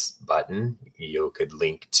webinars button, you could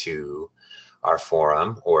link to our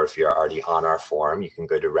forum, or if you're already on our forum, you can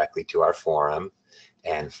go directly to our forum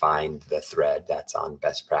and find the thread that's on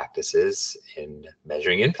best practices in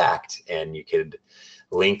measuring impact. And you could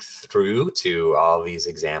link through to all these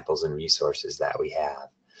examples and resources that we have.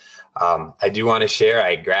 I do want to share,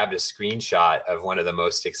 I grabbed a screenshot of one of the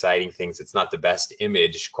most exciting things. It's not the best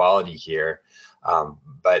image quality here,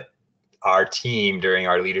 but our team during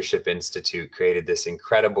our Leadership Institute created this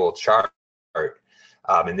incredible chart.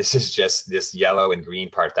 And this is just this yellow and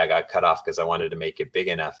green part that got cut off because I wanted to make it big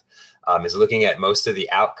enough, is looking at most of the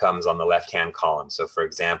outcomes on the left-hand column. So for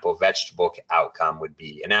example, vegetable outcome would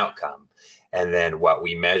be an outcome. And then what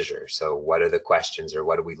we measure. So what are the questions, or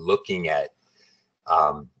what are we looking at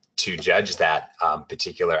to judge that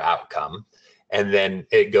particular outcome? And then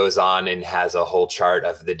it goes on and has a whole chart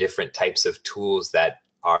of the different types of tools that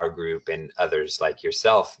our group and others like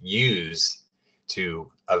yourself use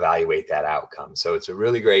to evaluate that outcome. So it's a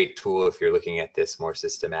really great tool if you're looking at this more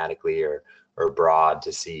systematically or broad,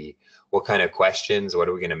 to see what kind of questions, what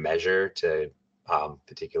are we going to measure to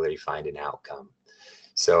particularly find an outcome.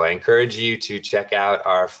 So I encourage you to check out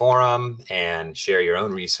our forum and share your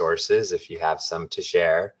own resources if you have some to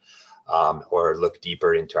share, or look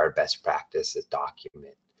deeper into our best practices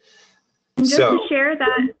document. And just to share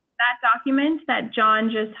that document that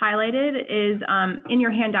John just highlighted is in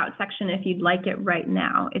your handout section if you'd like it right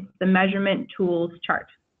now. It's the measurement tools chart,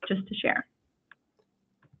 just to share.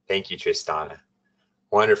 Thank you, Tristana.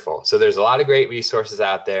 Wonderful. So there's a lot of great resources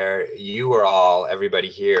out there. You are all, everybody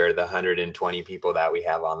here, the 120 people that we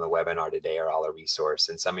have on the webinar today are all a resource.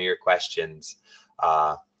 And some of your questions,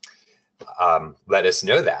 let us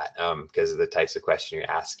know that, because the types of questions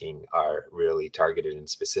you're asking are really targeted and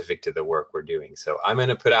specific to the work we're doing. So I'm going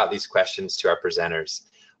to put out these questions to our presenters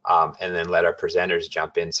and then let our presenters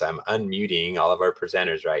jump in. So I'm unmuting all of our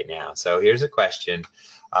presenters right now. So here's a question.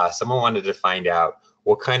 Someone wanted to find out,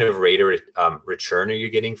 what kind of rate or return are you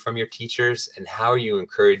getting from your teachers, and how are you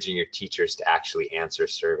encouraging your teachers to actually answer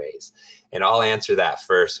surveys? And I'll answer that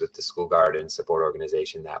first with the School Garden Support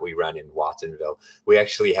Organization that we run in Watsonville. We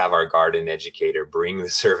actually have our garden educator bring the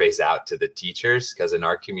surveys out to the teachers, because in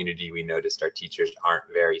our community, we noticed our teachers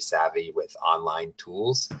aren't very savvy with online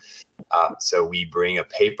tools. So we bring a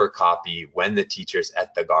paper copy when the teacher's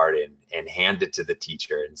at the garden and hand it to the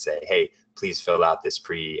teacher and say, hey, please fill out this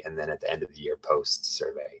pre and then at the end of the year post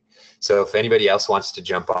survey. So if anybody else wants to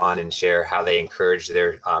jump on and share how they encourage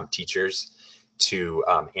their teachers to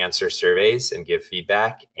answer surveys and give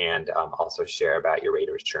feedback, and also share about your rate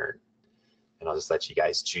of return. And I'll just let you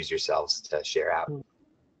guys choose yourselves to share out.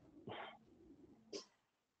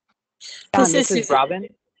 This is Robyn.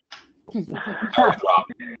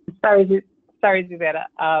 Sorry, Suzannah.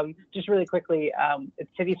 Just really quickly, at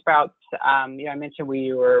CitySprouts, I mentioned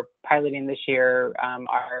we were piloting this year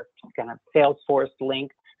our kind of Salesforce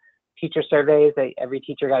linked teacher surveys. Every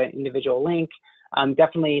teacher got an individual link.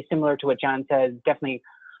 Definitely similar to what John said, definitely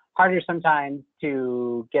harder sometimes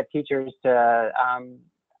to get teachers to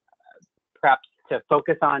perhaps to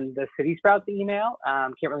focus on the CitySprouts email.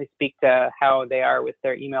 Can't really speak to how they are with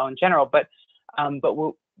their email in general, but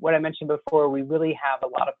what I mentioned before, we really have a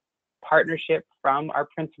lot of partnership from our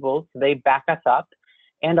principals. So they back us up,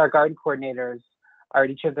 and our garden coordinators are at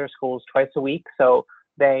each of their schools twice a week. So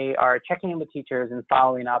they are checking in with teachers and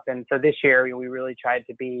following up. And so this year we really tried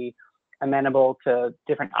to be amenable to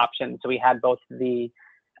different options. So we had both the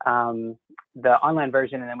the online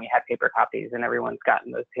version, and then we had paper copies, and everyone's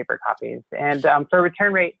gotten those paper copies. And for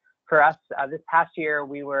return rate for us, this past year,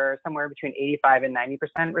 we were somewhere between 85 and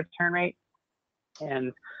 90% return rate.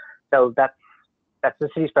 And so that's the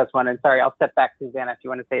CitySprouts one. And sorry, I'll step back, Suzannah, if you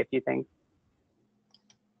want to say a few things.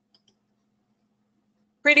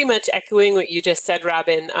 Pretty much echoing what you just said,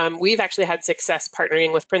 Robyn. We've actually had success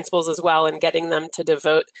partnering with principals as well and getting them to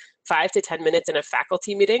devote 5 to 10 minutes in a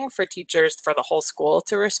faculty meeting for teachers for the whole school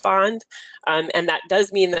to respond. And that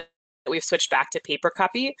does mean that we've switched back to paper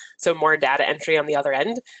copy, so more data entry on the other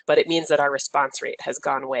end, but it means that our response rate has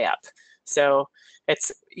gone way up. So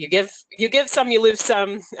it's you give some, you lose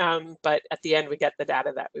some, but at the end we get the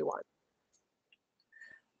data that we want.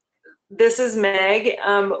 This is Meg.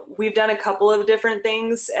 We've done a couple of different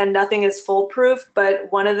things and nothing is foolproof,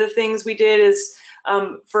 but one of the things we did is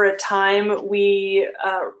for a time we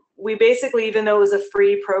basically, even though it was a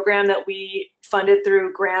free program that we funded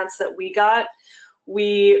through grants that we got,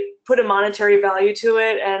 we put a monetary value to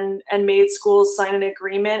it and made schools sign an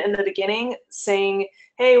agreement in the beginning saying,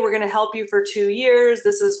 hey, we're going to help you for 2 years.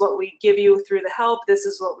 This is what we give you through the help. This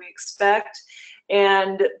is what we expect.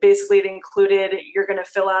 And basically it included, you're going to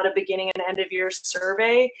fill out a beginning and end of year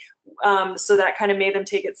survey. So that kind of made them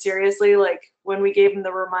take it seriously. Like when we gave them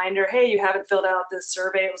the reminder, hey, you haven't filled out this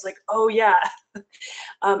survey, it was like, oh yeah.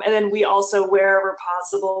 And then we also, wherever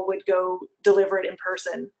possible, would go deliver it in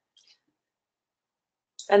person.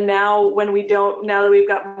 And now when we don't, now that we've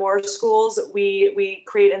got more schools, we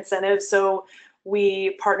create incentives. So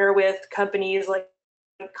we partner with companies like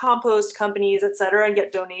compost companies, et cetera, and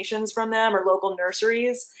get donations from them or local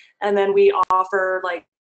nurseries. And then we offer like,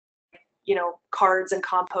 you know, cards and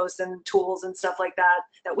compost and tools and stuff like that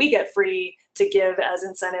that we get free to give as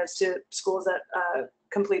incentives to schools that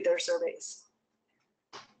complete their surveys.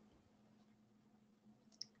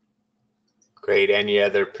 Great. Any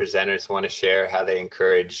other presenters want to share how they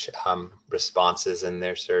encourage responses in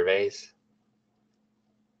their surveys?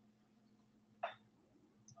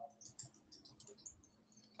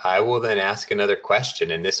 I will then ask another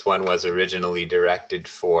question, and this one was originally directed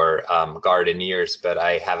for Gardeneers, but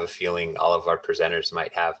I have a feeling all of our presenters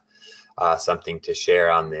might have something to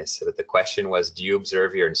share on this. So the question was, do you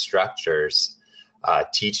observe your instructors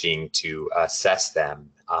teaching to assess them?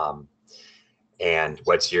 And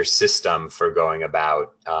what's your system for going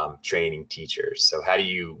about training teachers? So how do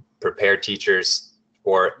you prepare teachers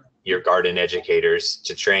or your garden educators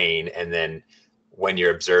to train? And then when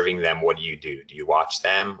you're observing them, what do you do? Do you watch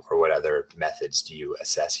them, or what other methods do you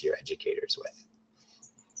assess your educators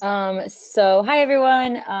with? So hi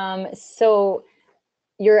everyone. So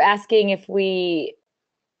you're asking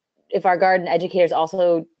if our garden educators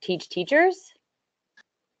also teach teachers?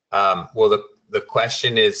 Well, the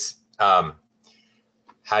question is,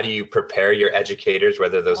 how do you prepare your educators,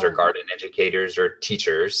 whether those are garden educators or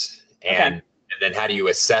teachers, and then how do you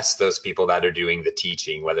assess those people that are doing the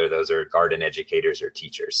teaching, whether those are garden educators or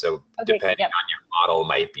teachers? So depending on your model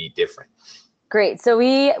might be different. Great. So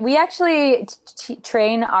we actually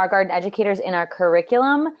train our garden educators in our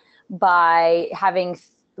curriculum by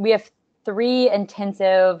we have 3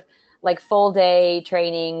 intensive, like full day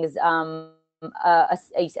trainings a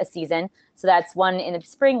season. So that's one in the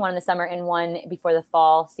spring, one in the summer, and one before the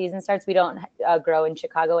fall season starts. We don't grow in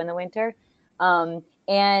Chicago in the winter.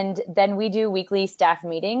 And then we do weekly staff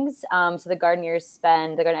meetings. So the garden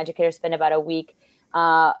educators spend about a week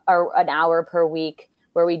or an hour per week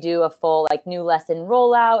where we do a full like new lesson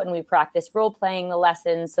rollout, and we practice role playing the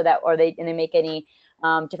lessons so that, they make any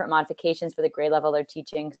different modifications for the grade level they're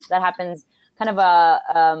teaching. So that happens kind of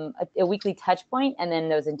a weekly touch point, and then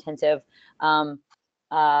those intensive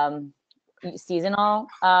seasonal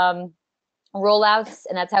rollouts,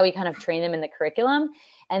 and that's how we kind of train them in the curriculum.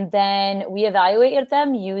 And then we evaluate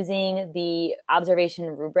them using the observation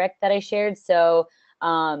rubric that I shared. So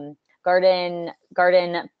garden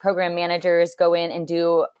program managers go in and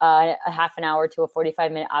do a half an hour to a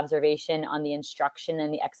 45-minute observation on the instruction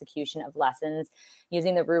and the execution of lessons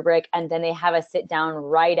using the rubric. And then they have a sit down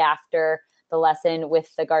right after the lesson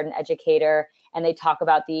with the garden educator, and they talk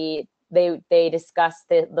about they discuss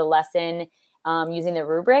the lesson using the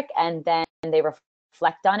rubric, and then they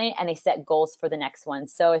reflect on it and they set goals for the next one.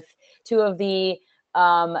 So if 2 of the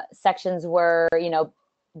sections were,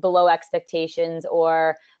 below expectations,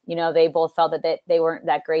 or, they both felt that they weren't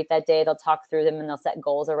that great that day, they'll talk through them and they'll set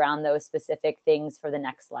goals around those specific things for the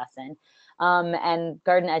next lesson. And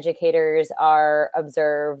garden educators are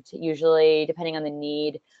observed usually, depending on the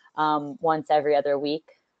need, once every other week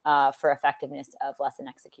for effectiveness of lesson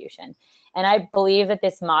execution. And I believe that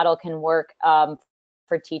this model can work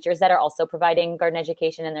for teachers that are also providing garden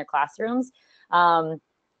education in their classrooms.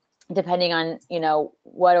 depending on,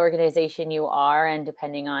 what organization you are and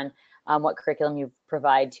depending on what curriculum you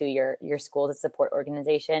provide to your school to support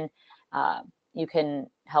organization, you can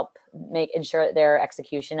help ensure their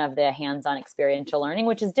execution of the hands-on experiential learning,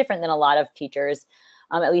 which is different than a lot of teachers,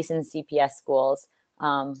 at least in CPS schools,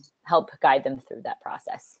 help guide them through that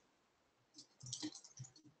process.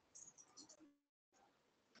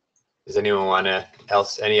 Does anyone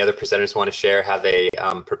any other presenters want to share how they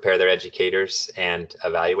prepare their educators and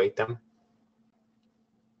evaluate them?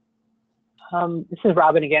 This is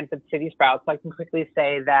Robyn again from CitySprouts. I can quickly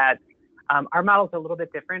say that our model is a little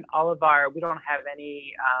bit different. We don't have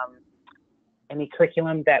any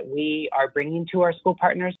curriculum that we are bringing to our school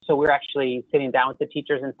partners. So we're actually sitting down with the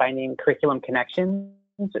teachers and finding curriculum connections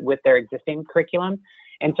with their existing curriculum.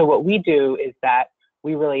 And so what we do is that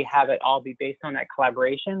we really have it all be based on that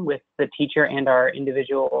collaboration with the teacher and our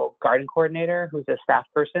individual garden coordinator, who's a staff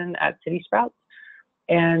person at CitySprouts.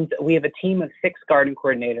 And we have a team of 6 garden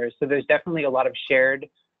coordinators. So there's definitely a lot of shared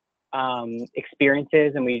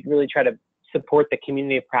experiences, and we really try to support the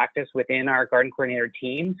community of practice within our garden coordinator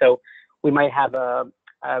team. So we might have a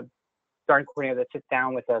garden coordinator that sits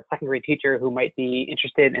down with a second grade teacher who might be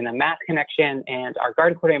interested in a math connection, and our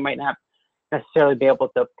garden coordinator might not necessarily be able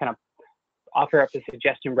to kind of offer up a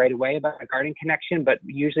suggestion right away about a garden connection, but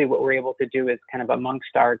usually what we're able to do is kind of amongst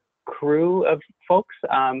our crew of folks,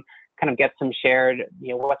 kind of get some shared,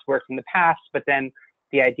 what's worked in the past, but then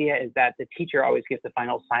the idea is that the teacher always gives the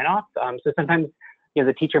final sign off. So sometimes,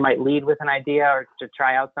 the teacher might lead with an idea or to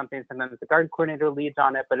try out something. Sometimes the garden coordinator leads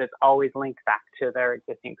on it, but it's always linked back to their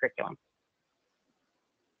existing curriculum.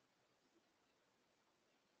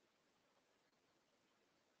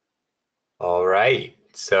 All right.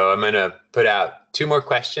 So I'm going to put out 2 more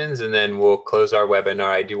questions and then we'll close our webinar.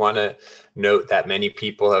 I do want to note that many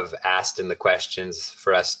people have asked in the questions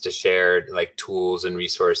for us to share like tools and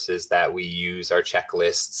resources that we use, our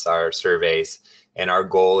checklists, our surveys, and our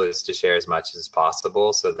goal is to share as much as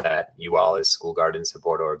possible so that you all as school garden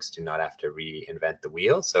support orgs do not have to reinvent the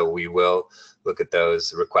wheel. So we will look at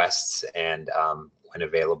those requests and when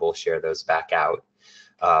available, share those back out.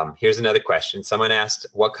 Here's another question. Someone asked,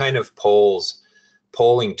 what kind of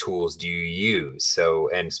polling tools do you use? So,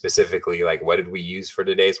 and specifically, like, what did we use for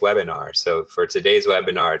today's webinar? So for today's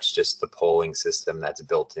webinar, it's just the polling system that's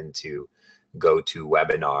built into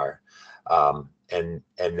GoToWebinar. And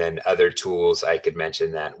then other tools I could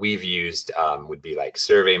mention that we've used would be like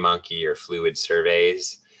SurveyMonkey or Fluid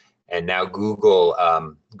Surveys. And now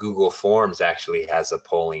Google Forms actually has a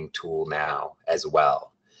polling tool now as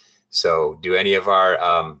well. So do any of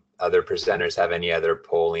our other presenters have any other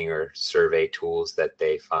polling or survey tools that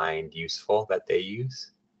they find useful that they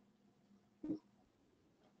use?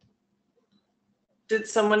 Did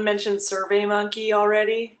someone mention SurveyMonkey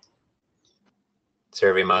already?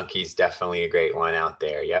 SurveyMonkey is definitely a great one out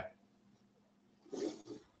there. Yep.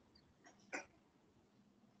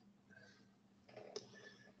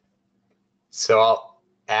 So I'll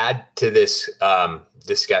add to this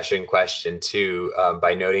discussion question too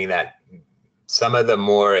by noting that some of the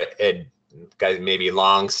more maybe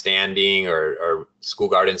long-standing or school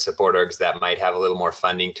garden support orgs that might have a little more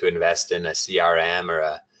funding to invest in a CRM or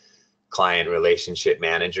a client relationship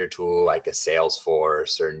manager tool like a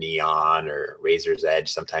Salesforce or Neon or Razor's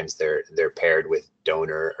Edge, sometimes they're paired with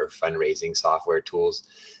donor or fundraising software tools.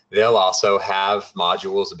 They'll also have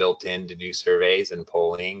modules built in to do surveys and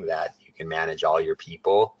polling that you can manage all your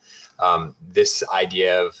people. This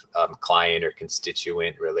idea of client or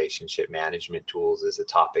constituent relationship management tools is a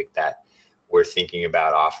topic that we're thinking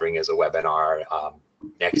about offering as a webinar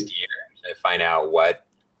next year to find out what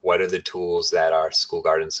are the tools that our school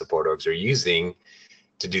garden support orgs are using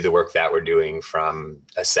to do the work that we're doing, from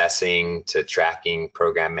assessing to tracking,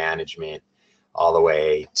 program management, all the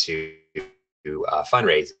way to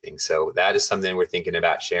fundraising. So that is something we're thinking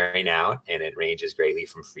about sharing out, and it ranges greatly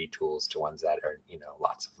from free tools to ones that are,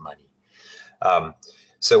 lots of money.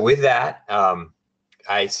 So with that,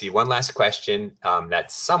 I see one last question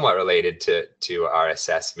that's somewhat related to our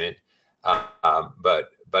assessment,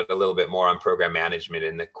 but a little bit more on program management.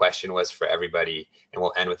 And the question was for everybody, and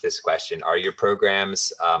we'll end with this question: are your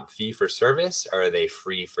programs fee for service, or are they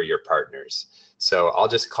free for your partners? So I'll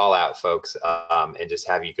just call out folks and just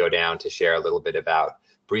have you go down to share a little bit about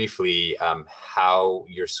briefly how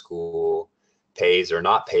your school pays or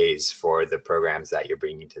not pays for the programs that you're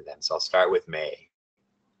bringing to them. So I'll start with May.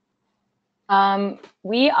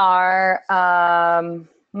 We are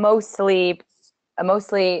mostly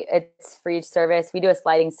it's free service. We do a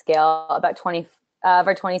sliding scale. About 20 of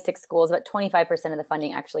our 26 schools, about 25% of the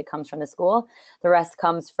funding actually comes from the school. The rest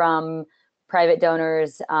comes from private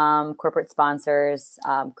donors, corporate sponsors,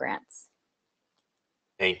 grants.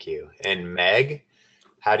 Thank you. And Meg,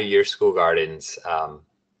 how do your school gardens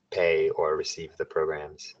pay or receive the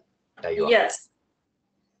programs that you offer? Yes.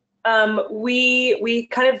 We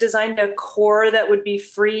kind of designed a core that would be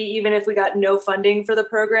free even if we got no funding for the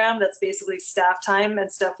program. That's basically staff time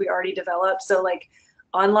and stuff we already developed. So like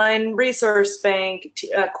online resource bank,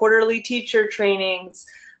 quarterly teacher trainings,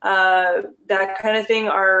 that kind of thing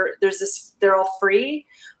they're all free,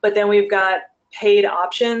 but then we've got paid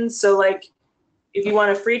options. So like if you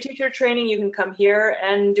want a free teacher training, you can come here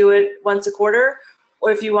and do it once a quarter.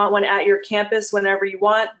 Or if you want one at your campus whenever you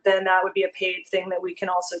want, then that would be a paid thing that we can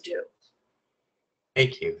also do.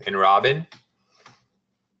 Thank you. And Robyn?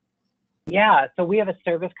 Yeah, so we have a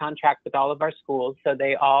service contract with all of our schools, so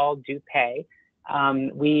they all do pay.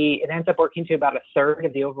 It ends up working to about 1/3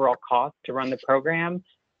 of the overall cost to run the program.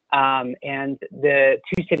 And the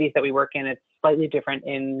 2 cities that we work in, it's slightly different.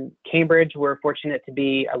 In Cambridge, we're fortunate to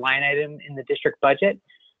be a line item in the district budget.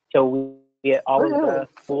 So all of the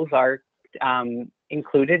schools are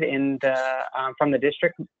included in the from the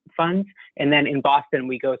district funds. And then in Boston,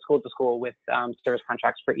 we go school to school with service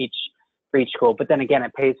contracts for each school. But then again,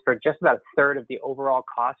 it pays for just about 1/3 of the overall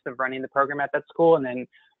cost of running the program at that school. And then,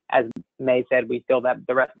 as May said, we fill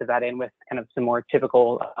the rest of that in with kind of some more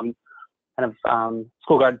typical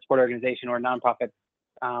school garden support organization or nonprofit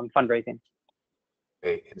fundraising.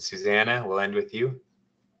 Great. And Suzannah, we'll end with you.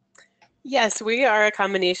 Yes, we are a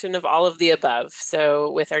combination of all of the above.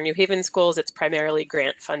 So with our New Haven schools, it's primarily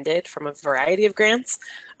grant funded from a variety of grants.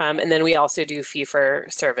 And then we also do fee for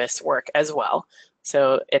service work as well.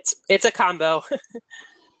 So it's a combo.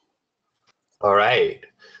 All right.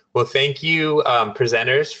 Well, thank you,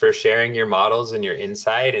 presenters, for sharing your models and your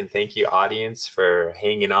insight. And thank you, audience, for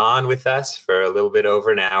hanging on with us for a little bit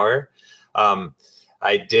over an hour.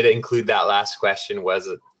 I did include that last question,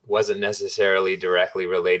 wasn't necessarily directly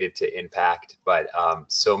related to impact, but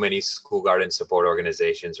so many school garden support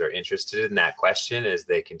organizations are interested in that question as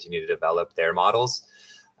they continue to develop their models.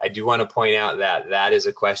 I do want to point out that that is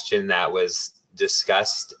a question that was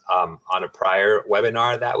discussed on a prior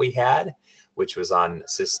webinar that we had, which was on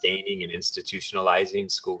sustaining and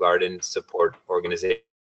institutionalizing school garden support organization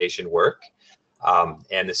work.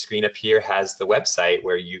 And the screen up here has the website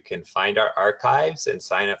where you can find our archives and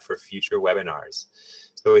sign up for future webinars.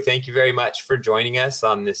 So we thank you very much for joining us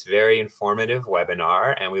on this very informative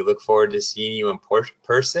webinar, and we look forward to seeing you in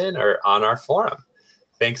person or on our forum.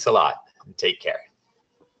 Thanks a lot, and take care.